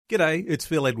G'day, it's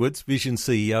Phil Edwards, Vision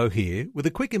CEO here, with a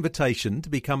quick invitation to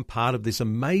become part of this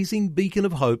amazing beacon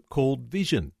of hope called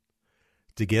Vision.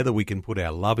 Together we can put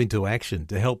our love into action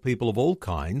to help people of all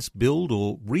kinds build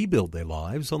or rebuild their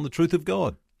lives on the truth of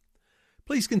God.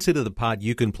 Please consider the part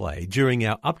you can play during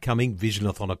our upcoming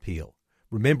Visionathon appeal,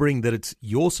 remembering that it's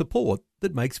your support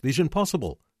that makes Vision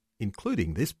possible,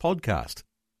 including this podcast.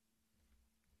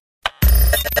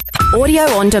 Audio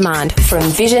on demand from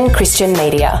Vision Christian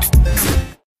Media.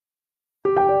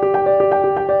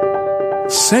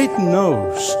 Satan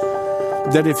knows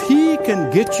that if he can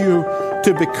get you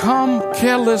to become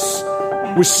careless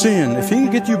with sin, if he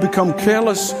can get you to become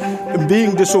careless in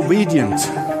being disobedient,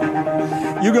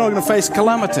 you're going to face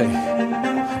calamity.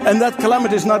 And that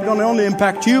calamity is not going to only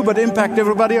impact you, but impact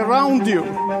everybody around you.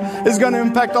 It's going to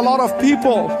impact a lot of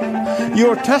people.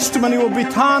 Your testimony will be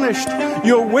tarnished.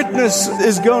 Your witness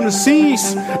is going to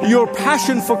cease. Your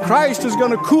passion for Christ is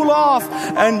going to cool off.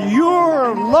 And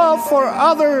your love for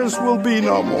others will be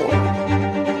no more.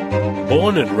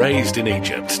 Born and raised in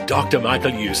Egypt, Dr.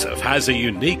 Michael Youssef has a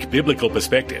unique biblical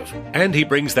perspective, and he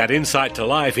brings that insight to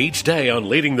life each day on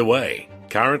Leading the Way.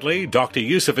 Currently, Dr.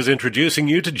 Youssef is introducing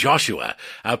you to Joshua,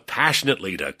 a passionate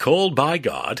leader called by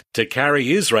God to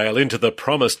carry Israel into the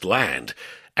promised land.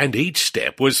 And each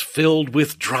step was filled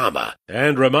with drama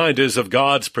and reminders of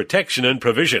God's protection and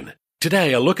provision.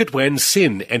 Today, a look at when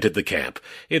sin entered the camp.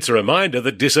 It's a reminder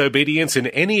that disobedience in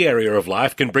any area of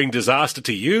life can bring disaster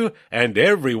to you and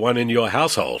everyone in your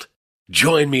household.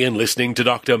 Join me in listening to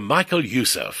Dr. Michael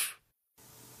Youssef.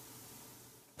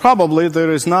 Probably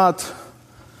there is not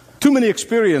too many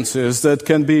experiences that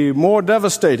can be more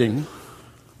devastating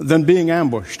than being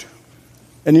ambushed.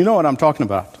 And you know what I'm talking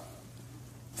about.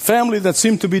 Family that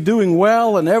seem to be doing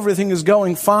well and everything is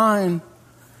going fine.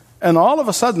 And all of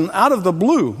a sudden, out of the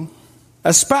blue,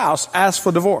 a spouse asks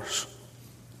for divorce.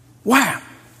 Wham!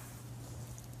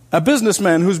 A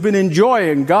businessman who's been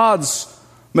enjoying God's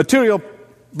material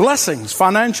blessings,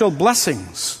 financial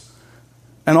blessings.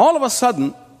 And all of a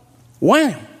sudden,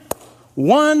 wham!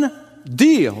 One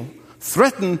deal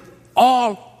threatened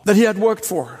all that he had worked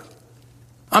for.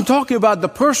 I'm talking about the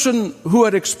person who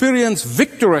had experienced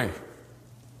victory.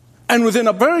 And within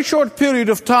a very short period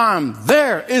of time,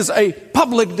 there is a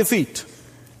public defeat.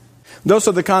 Those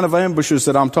are the kind of ambushes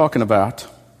that I'm talking about,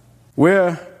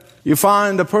 where you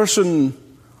find a person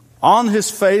on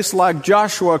his face like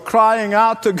Joshua crying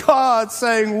out to God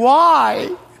saying,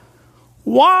 why?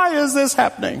 Why is this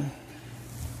happening?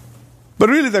 But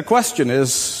really the question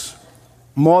is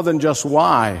more than just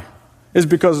why. It's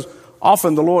because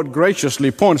often the Lord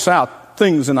graciously points out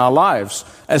things in our lives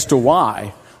as to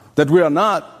why, that we are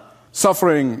not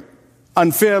suffering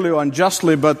unfairly or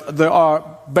unjustly, but there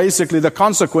are basically the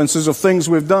consequences of things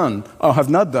we've done or have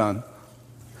not done.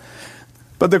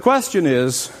 But the question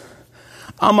is,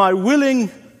 am I willing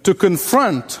to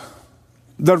confront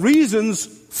the reasons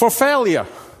for failure?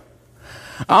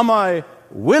 Am I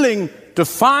willing to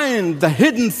find the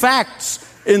hidden facts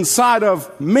inside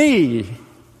of me?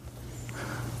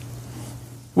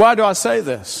 Why do I say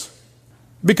this?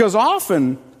 Because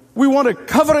often we want to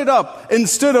cover it up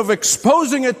instead of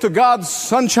exposing it to God's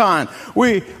sunshine.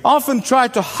 We often try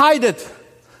to hide it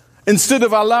instead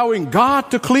of allowing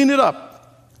God to clean it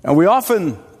up. And we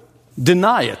often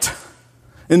deny it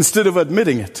instead of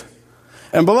admitting it.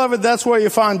 And beloved, that's where you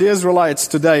find the Israelites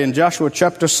today in Joshua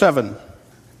chapter 7.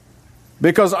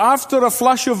 Because after a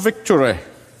flush of victory,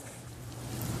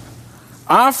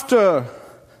 after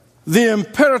the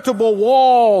impenetrable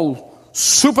wall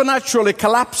supernaturally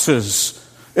collapses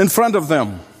in front of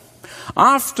them,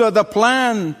 after the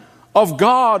plan of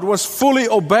God was fully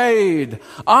obeyed,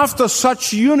 after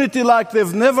such unity like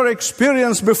they've never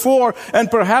experienced before and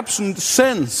perhaps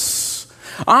since,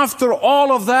 after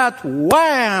all of that,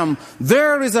 wham,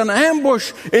 there is an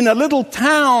ambush in a little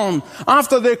town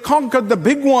after they conquered the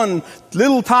big one,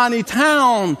 little tiny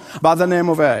town by the name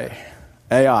of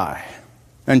Ai.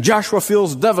 And Joshua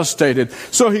feels devastated.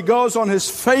 So he goes on his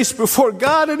face before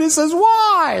God and he says,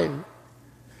 why?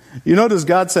 You notice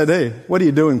God said, hey, what are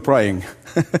you doing praying?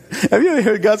 Have you ever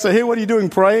heard God say, hey, what are you doing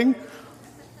praying?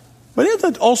 But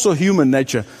isn't that also human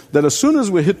nature, that as soon as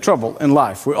we hit trouble in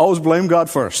life, we always blame God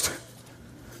first?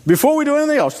 Before we do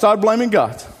anything else, start blaming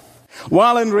God.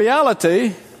 While in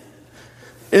reality,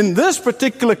 in this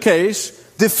particular case,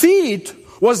 defeat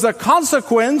was the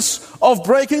consequence of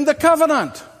breaking the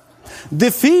covenant.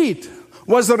 Defeat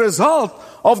was the result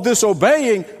of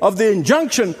disobeying of the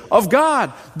injunction of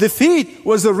God. Defeat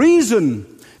was the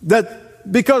reason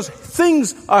that because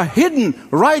things are hidden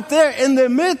right there in their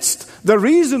midst, the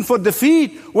reason for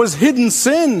defeat was hidden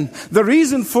sin. The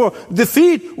reason for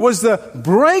defeat was the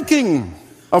breaking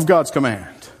of God's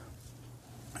command.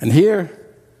 And here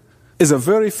is a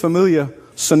very familiar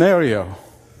scenario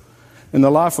in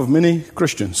the life of many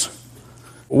Christians.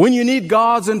 When you need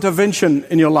God's intervention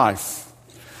in your life,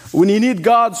 when you need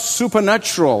God's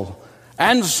supernatural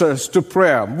answers to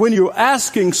prayer, when you're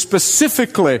asking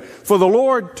specifically for the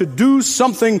Lord to do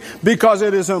something because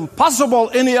it is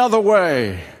impossible any other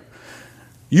way,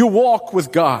 you walk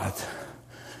with God.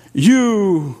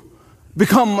 You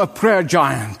become a prayer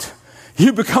giant.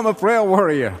 You become a prayer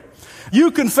warrior.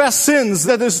 You confess sins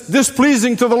that is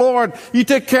displeasing to the Lord. You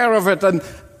take care of it, and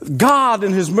God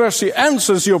in His mercy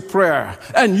answers your prayer.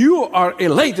 And you are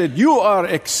elated. You are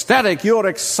ecstatic. You are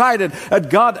excited at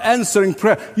God answering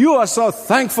prayer. You are so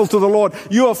thankful to the Lord.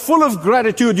 You are full of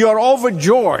gratitude. You are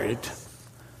overjoyed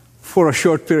for a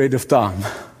short period of time.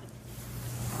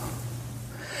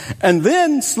 And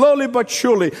then, slowly but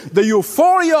surely, the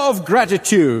euphoria of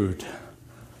gratitude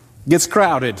gets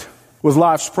crowded with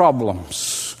life's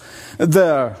problems.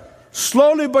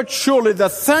 Slowly but surely, the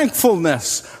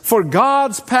thankfulness for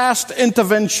God's past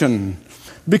intervention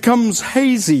becomes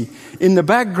hazy in the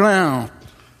background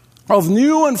of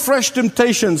new and fresh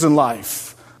temptations in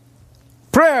life.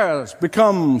 Prayers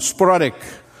become sporadic.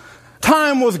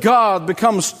 Time with God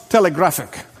becomes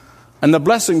telegraphic. And the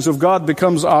blessings of God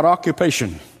becomes our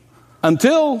occupation.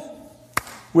 Until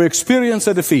we experience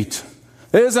a defeat.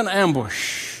 There's an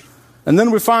ambush. And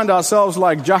then we find ourselves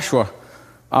like Joshua,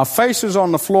 our faces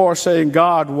on the floor saying,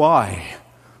 God, why?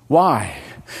 Why?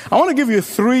 I want to give you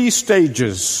 3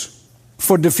 stages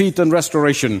for defeat and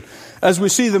restoration as we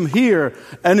see them here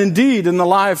and indeed in the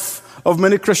life of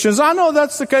many Christians. I know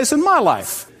that's the case in my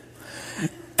life.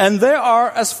 And they are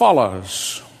as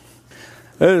follows.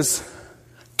 There's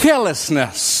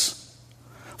carelessness,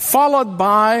 followed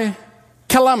by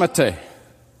calamity,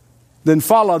 then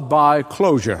followed by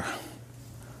closure.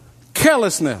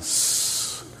 Carelessness.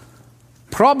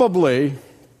 Probably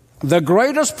the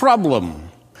greatest problem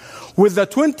with the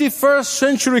 21st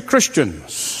century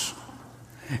Christians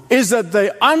is that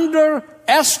they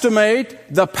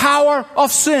underestimate the power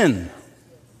of sin.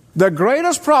 The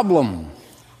greatest problem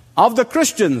of the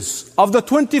Christians of the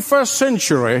 21st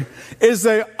century is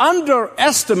they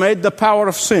underestimate the power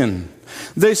of sin.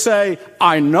 They say,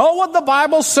 I know what the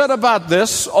Bible said about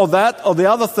this or that or the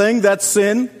other thing, that's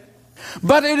sin,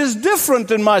 but it is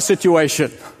different in my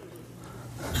situation.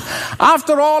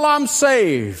 After all, I'm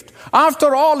saved.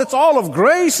 After all, it's all of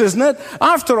grace, isn't it?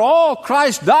 After all,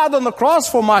 Christ died on the cross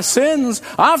for my sins.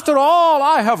 After all,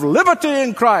 I have liberty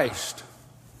in Christ.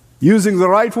 Using the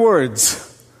right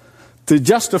words to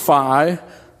justify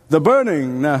the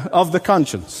burning of the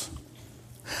conscience.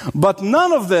 But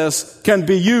none of this can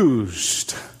be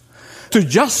used to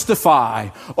justify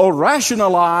or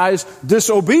rationalize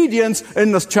disobedience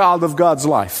in the child of God's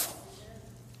life.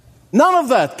 None of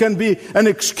that can be an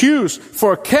excuse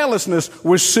for carelessness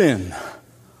with sin.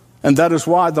 And that is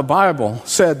why the Bible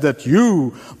said that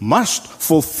you must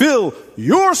fulfill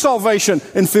your salvation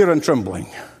in fear and trembling.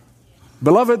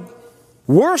 Beloved,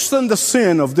 worse than the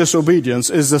sin of disobedience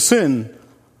is the sin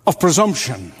of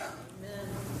presumption.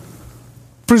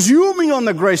 Presuming on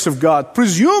the grace of God,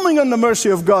 presuming on the mercy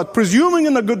of God, presuming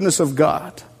on the goodness of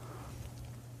God.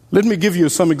 Let me give you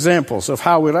some examples of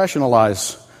how we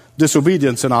rationalize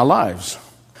disobedience in our lives.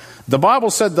 The Bible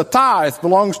said the tithe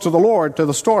belongs to the Lord, to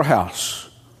the storehouse.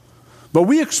 But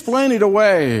we explain it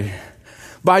away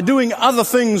by doing other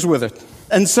things with it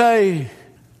and say,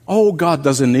 oh, God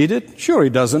doesn't need it. Sure, He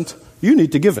doesn't. You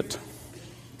need to give it.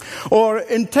 Or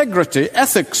integrity,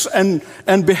 ethics, and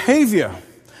behavior.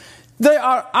 They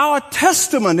are our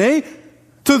testimony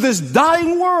to this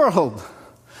dying world.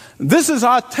 This is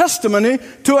our testimony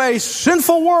to a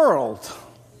sinful world.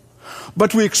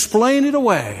 But we explain it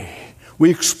away. We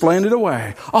explain it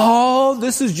away. Oh,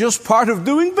 this is just part of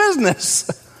doing business.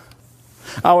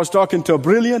 I was talking to a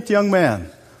brilliant young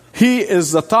man. He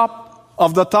is the top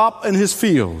of the top in his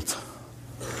field.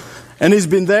 And he's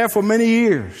been there for many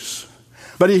years.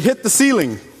 But he hit the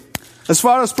ceiling as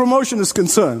far as promotion is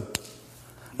concerned.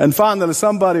 And finally,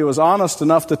 somebody was honest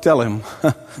enough to tell him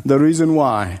the reason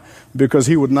why. Because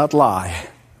he would not lie.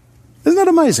 Isn't that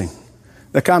amazing?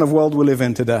 The kind of world we live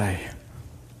in today.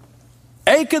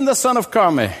 Achan, the son of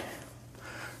Carmi,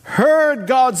 heard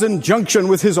God's injunction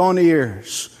with his own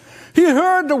ears. He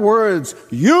heard the words,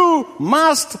 you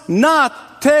must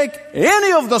not take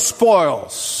any of the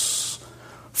spoils,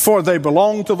 for they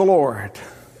belong to the Lord.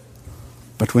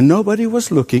 But when nobody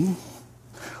was looking,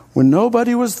 when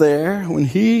nobody was there, when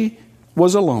he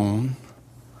was alone,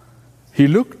 he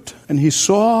looked and he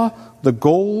saw the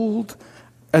gold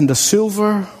and the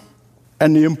silver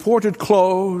and the imported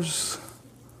clothes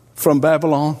from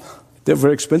Babylon. They're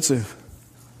very expensive.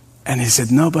 And he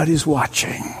said, nobody's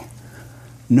watching.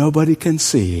 Nobody can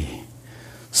see.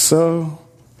 So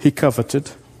he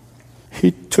coveted,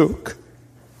 he took,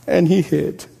 and he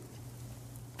hid.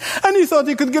 And he thought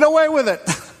he could get away with it.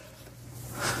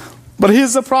 But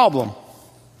here's the problem.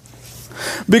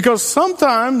 Because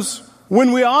sometimes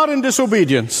when we are in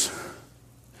disobedience,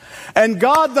 and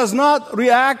God does not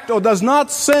react or does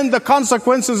not send the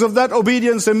consequences of that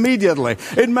obedience immediately,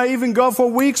 it may even go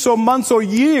for weeks or months or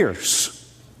years,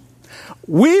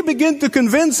 we begin to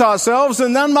convince ourselves,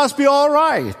 and that must be all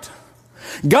right.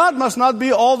 God must not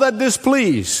be all that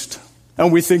displeased.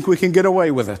 And we think we can get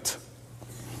away with it.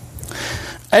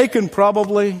 Achan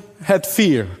probably had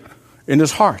fear in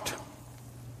his heart.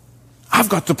 I've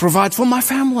got to provide for my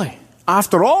family.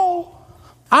 After all,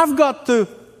 I've got to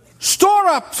store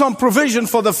up some provision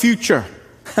for the future.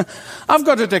 I've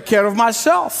got to take care of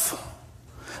myself.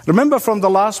 Remember from the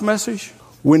last message?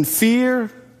 When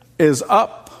fear is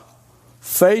up,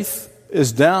 faith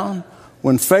is down.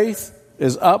 When faith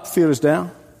is up, fear is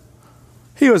down.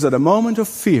 He was at a moment of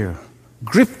fear,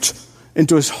 gripped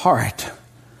into his heart.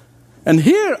 And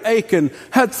here Achan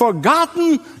had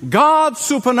forgotten God's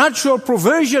supernatural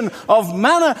provision of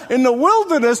manna in the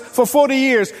wilderness for 40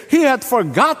 years. He had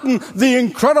forgotten the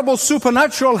incredible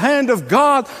supernatural hand of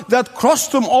God that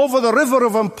crossed him over the river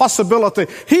of impossibility.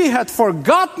 He had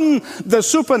forgotten the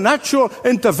supernatural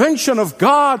intervention of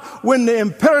God when the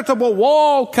impenetrable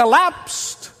wall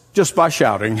collapsed just by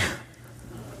shouting.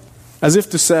 As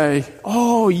if to say,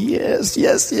 oh, yes,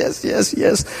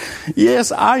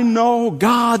 I know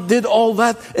God did all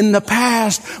that in the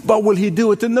past, but will He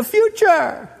do it in the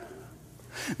future?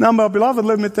 Now, my beloved,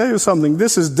 let me tell you something.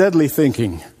 This is deadly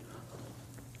thinking.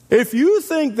 If you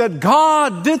think that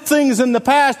God did things in the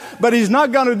past, but He's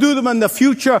not going to do them in the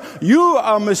future, you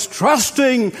are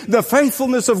mistrusting the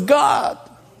faithfulness of God.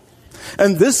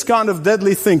 And this kind of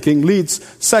deadly thinking leads,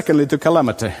 secondly, to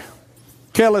calamity.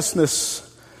 Carelessness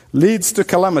leads to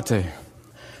calamity.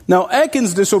 Now,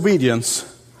 Achan's disobedience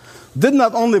did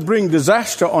not only bring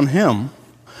disaster on him,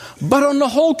 but on the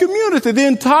whole community. The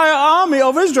entire army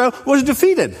of Israel was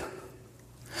defeated.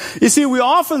 You see, we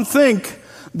often think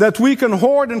that we can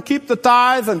hoard and keep the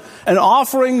tithe and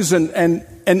offerings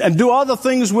and do other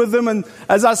things with them. And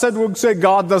as I said, we'll say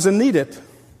God doesn't need it.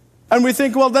 And we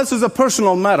think, well, this is a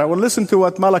personal matter. Well, listen to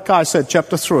what Malachi said,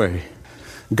 chapter 3.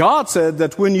 God said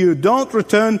that when you don't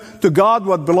return to God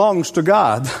what belongs to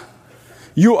God,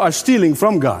 you are stealing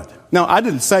from God. Now, I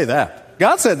didn't say that.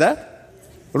 God said that.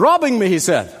 Robbing me, He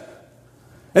said.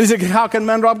 And He said, how can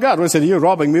man rob God? Well, He said, you're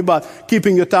robbing me by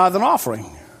keeping your tithe and offering.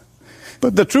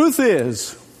 But the truth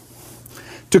is,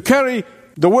 to carry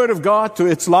the Word of God to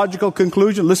its logical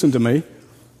conclusion, listen to me,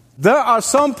 there are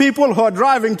some people who are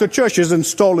driving to churches in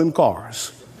stolen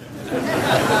cars.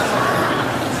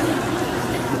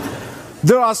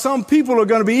 There are some people who are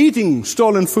going to be eating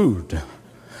stolen food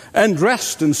and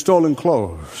dressed in stolen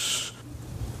clothes.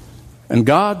 And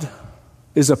God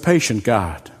is a patient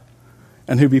God.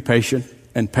 And He'll be patient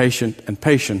and patient and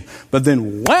patient. But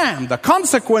then wham, the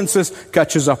consequences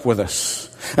catches up with us.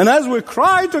 And as we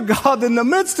cry to God in the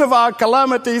midst of our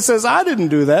calamity, He says, I didn't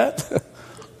do that.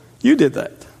 You did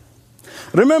that.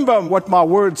 Remember what my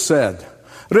word said.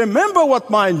 Remember what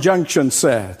my injunction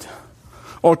said.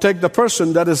 Or take the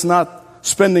person that is not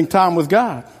spending time with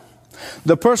God.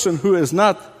 The person who is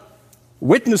not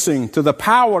witnessing to the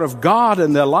power of God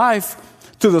in their life,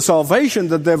 to the salvation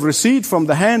that they've received from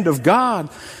the hand of God.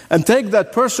 And take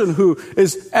that person who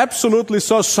is absolutely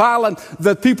so silent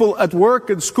that people at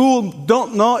work and school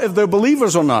don't know if they're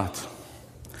believers or not.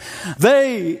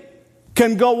 They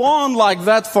can go on like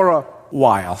that for a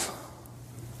while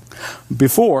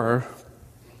before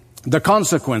the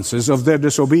consequences of their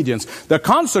disobedience, the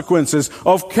consequences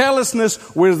of carelessness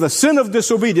where the sin of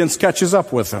disobedience catches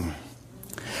up with them.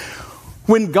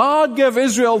 When God gave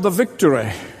Israel the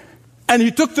victory and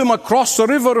He took them across the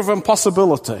river of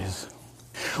impossibilities,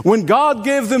 when God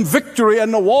gave them victory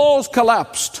and the walls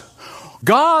collapsed,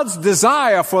 God's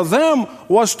desire for them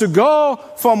was to go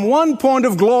from one point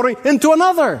of glory into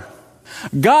another.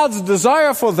 God's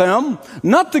desire for them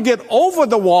not to get over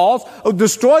the walls or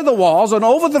destroy the walls and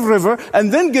over the river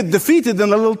and then get defeated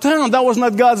in a little town. That was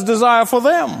not God's desire for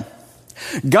them.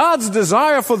 God's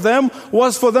desire for them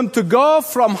was for them to go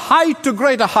from height to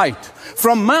greater height,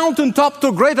 from mountaintop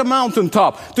to greater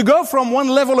mountaintop, to go from one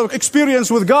level of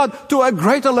experience with God to a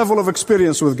greater level of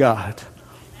experience with God.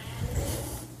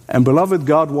 And beloved,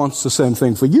 God wants the same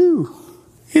thing for you.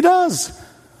 He does.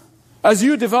 As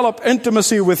you develop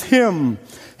intimacy with Him,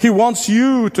 He wants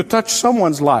you to touch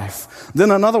someone's life, then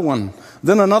another one,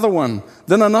 then another one,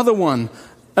 then another one.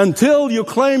 until you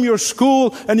claim your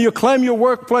school and you claim your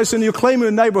workplace and you claim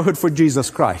your neighborhood for Jesus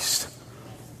Christ.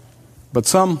 But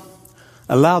some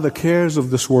allow the cares of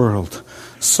this world.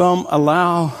 Some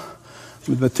allow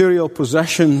the material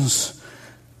possessions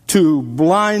to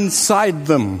blindside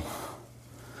them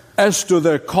as to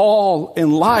their call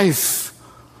in life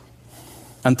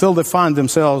until they find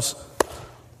themselves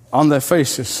on their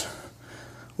faces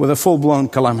with a full-blown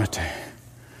calamity.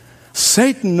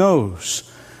 Satan knows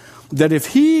that if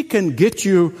he can get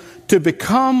you to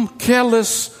become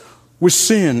careless with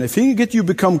sin, if he can get you to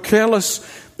become careless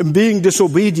in being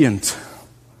disobedient,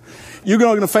 you're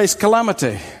going to face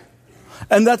calamity.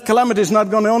 And that calamity is not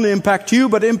going to only impact you,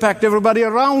 but impact everybody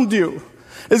around you.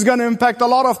 It's going to impact a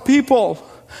lot of people.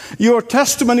 Your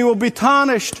testimony will be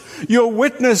tarnished. Your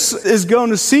witness is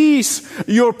going to cease.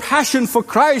 Your passion for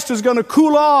Christ is going to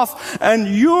cool off.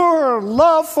 And your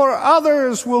love for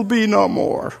others will be no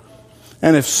more.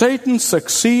 And if Satan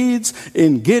succeeds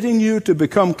in getting you to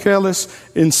become careless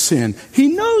in sin, he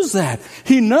knows that.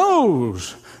 He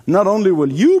knows not only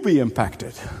will you be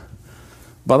impacted,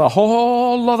 but a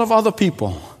whole lot of other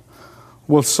people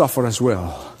will suffer as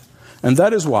well. And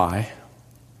that is why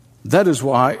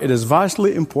it is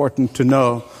vitally important to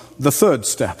know the third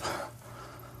step.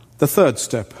 The third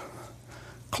step,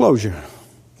 closure.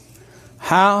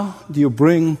 How do you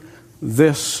bring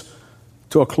this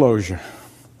to a closure?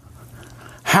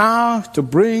 How to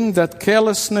bring that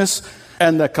carelessness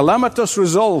and the calamitous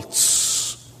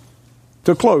results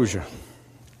to closure.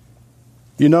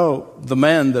 You know, the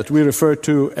man that we refer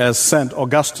to as St.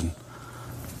 Augustine.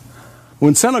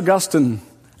 When St. Augustine,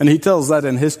 and he tells that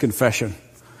in his confession,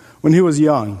 when he was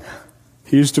young,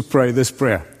 he used to pray this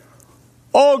prayer.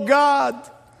 Oh God,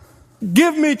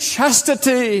 give me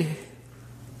chastity,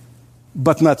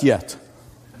 but not yet.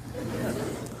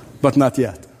 But not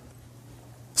yet.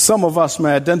 Some of us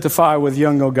may identify with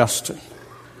young Augustine.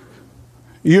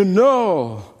 You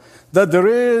know that there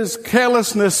is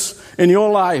carelessness in your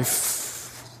life,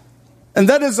 and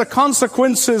that is the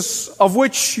consequences of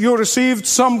which you received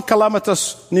some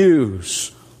calamitous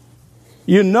news.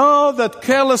 You know that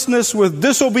carelessness with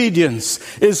disobedience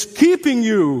is keeping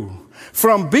you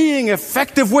from being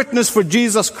effective witness for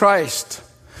Jesus Christ.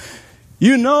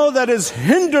 You know that is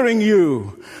hindering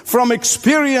you from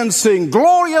experiencing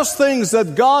glorious things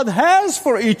that God has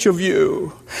for each of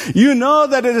you. You know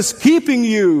that it is keeping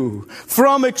you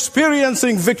from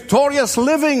experiencing victorious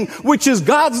living, which is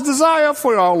God's desire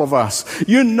for all of us.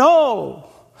 You know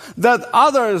that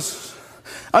others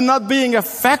are not being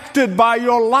affected by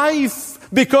your life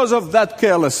because of that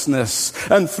carelessness.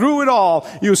 And through it all,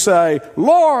 you say,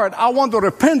 Lord, I want to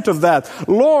repent of that.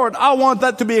 Lord, I want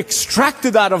that to be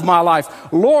extracted out of my life.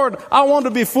 Lord, I want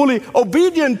to be fully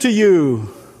obedient to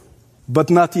you. But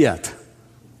not yet.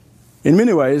 In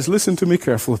many ways, listen to me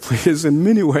carefully, please. In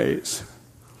many ways,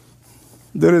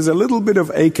 there is a little bit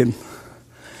of Achan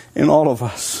in all of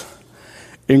us,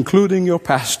 including your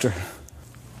pastor.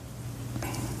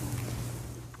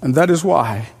 And that is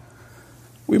why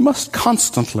we must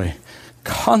constantly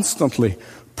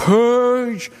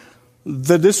purge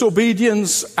the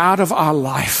disobedience out of our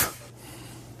life.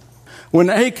 When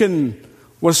Achan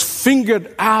was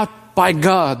fingered out by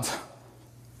God,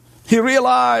 he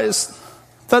realized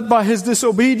that by his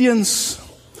disobedience,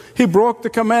 he broke the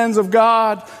commands of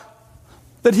God,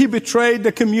 that he betrayed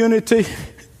the community,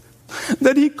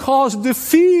 that he caused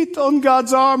defeat on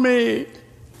God's army.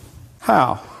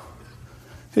 How?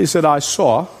 He said, I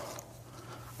saw,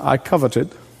 I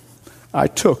coveted, I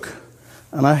took,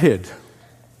 and I hid.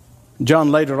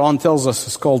 John later on tells us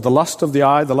it's called the lust of the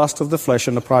eye, the lust of the flesh,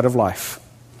 and the pride of life.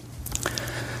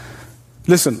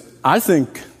 Listen, I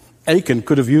think Achan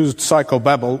could have used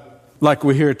psychobabble like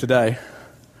we hear today.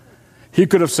 He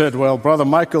could have said, well, Brother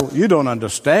Michael, you don't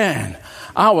understand.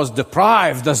 I was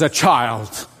deprived as a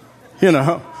child. You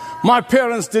know, my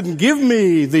parents didn't give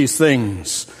me these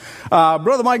things.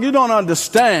 Brother Mike, you don't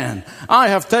understand. I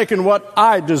have taken what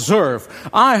I deserve.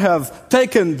 I have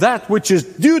taken that which is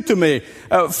due to me.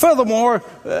 Furthermore,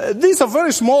 these are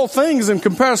very small things in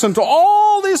comparison to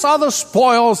all these other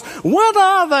spoils. What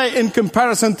are they in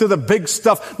comparison to the big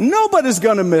stuff? Nobody's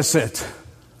going to miss it.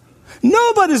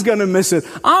 Nobody's going to miss it.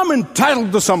 I'm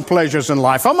entitled to some pleasures in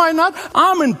life, am I not?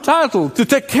 I'm entitled to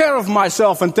take care of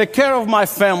myself and take care of my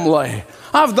family.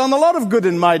 I've done a lot of good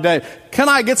in my day. Can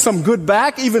I get some good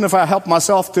back, even if I help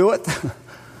myself to it?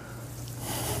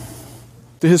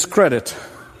 To his credit,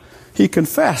 he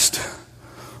confessed.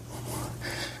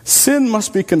 Sin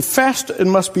must be confessed, it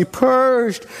must be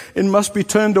purged, it must be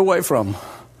turned away from.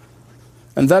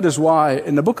 And that is why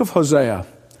in the book of Hosea,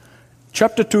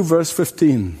 chapter 2, verse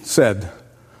 15 said,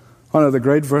 One of the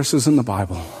great verses in the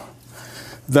Bible.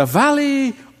 The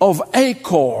valley of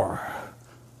Achor,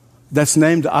 that's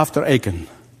named after Achan.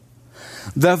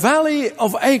 The valley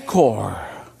of Achor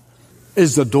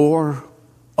is the door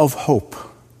of hope.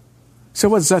 So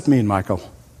what does that mean, Michael?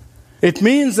 It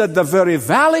means that the very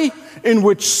valley in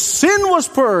which sin was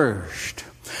purged,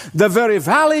 the very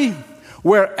valley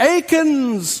where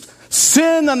Achan's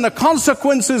sin and the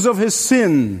consequences of his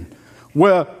sin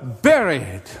were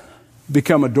buried,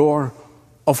 become a door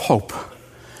of hope.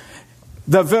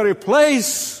 The very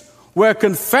place where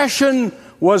confession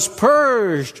was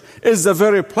purged is the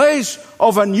very place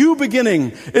of a new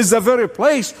beginning, is the very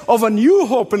place of a new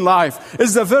hope in life,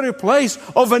 is the very place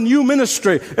of a new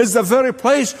ministry, is the very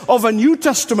place of a new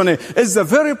testimony, is the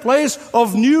very place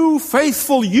of new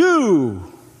faithful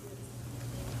you.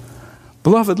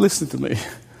 Beloved, listen to me.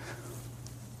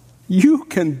 You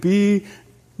can be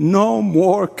no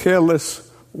more careless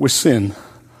with sin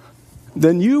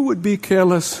than you would be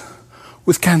careless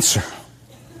with cancer.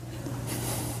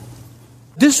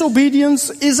 Disobedience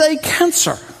is a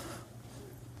cancer.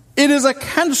 It is a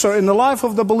cancer in the life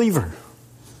of the believer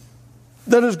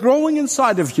that is growing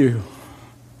inside of you.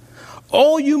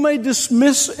 Oh, you may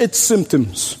dismiss its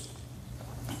symptoms.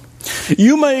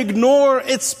 You may ignore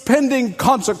its pending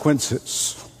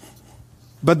consequences.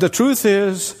 But the truth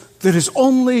is, there is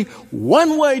only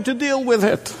one way to deal with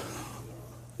it.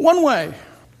 One way.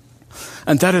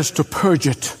 And that is to purge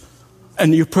it.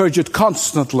 And you purge it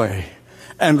constantly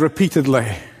and repeatedly.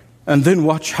 And then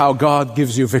watch how God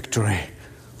gives you victory.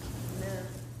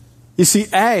 You see,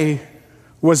 A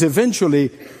was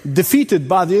eventually defeated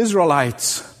by the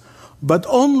Israelites, but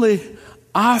only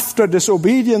after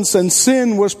disobedience and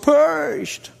sin was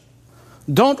purged.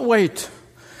 Don't wait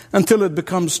until it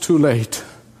becomes too late.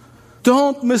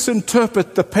 Don't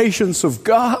misinterpret the patience of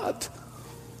God.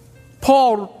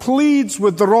 Paul pleads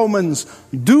with the Romans,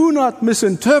 do not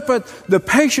misinterpret the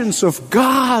patience of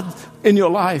God in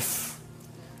your life.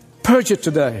 Purge it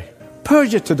today.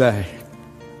 Purge it today.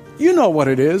 You know what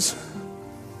it is.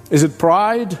 Is it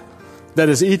pride that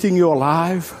is eating you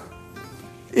alive?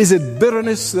 Is it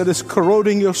bitterness that is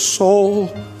corroding your soul?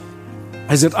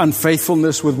 Is it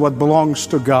unfaithfulness with what belongs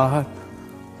to God?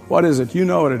 What is it? You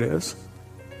know what it is.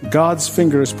 God's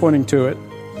finger is pointing to it.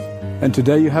 And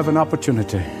today you have an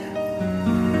opportunity.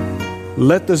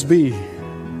 Let this be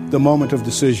the moment of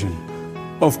decision,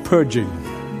 of purging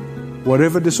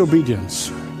whatever disobedience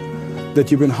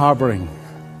that you've been harboring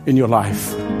in your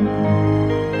life.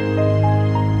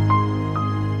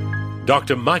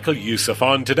 Dr. Michael Youssef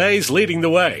on today's Leading the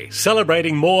Way,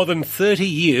 celebrating more than 30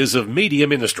 years of media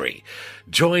ministry.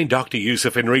 Join Dr.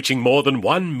 Youssef in reaching more than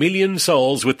 1 million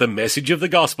souls with the message of the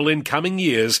gospel in coming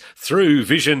years through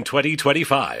Vision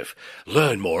 2025.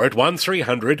 Learn more at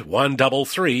 1300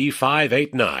 133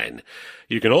 589.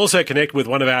 You can also connect with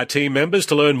one of our team members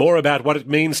to learn more about what it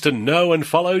means to know and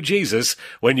follow Jesus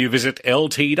when you visit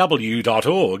ltw.org/Jesus.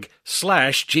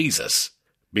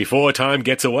 Before time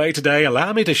gets away today,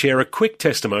 allow me to share a quick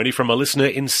testimony from a listener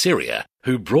in Syria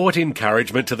who brought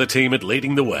encouragement to the team at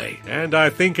Leading the Way, and I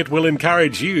think it will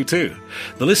encourage you too.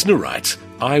 The listener writes,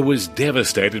 I was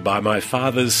devastated by my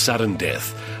father's sudden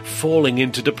death, falling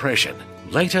into depression.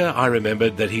 Later, I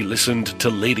remembered that he listened to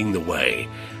Leading the Way,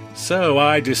 so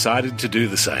I decided to do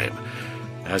the same.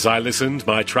 As I listened,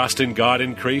 my trust in God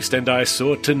increased and I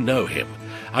sought to know Him.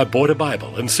 I bought a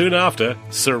Bible and soon after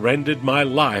surrendered my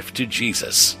life to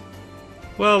Jesus.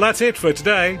 Well, that's it for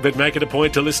today, but make it a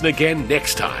point to listen again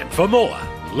next time for more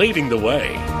Leading the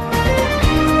Way.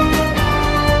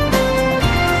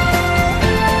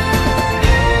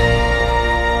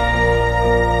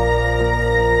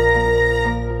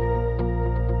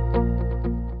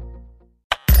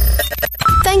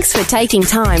 Thanks for taking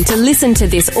time to listen to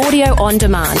this audio on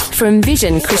demand from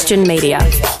Vision Christian Media.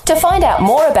 To find out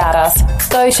more about us,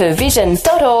 go to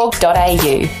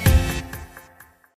vision.org.au.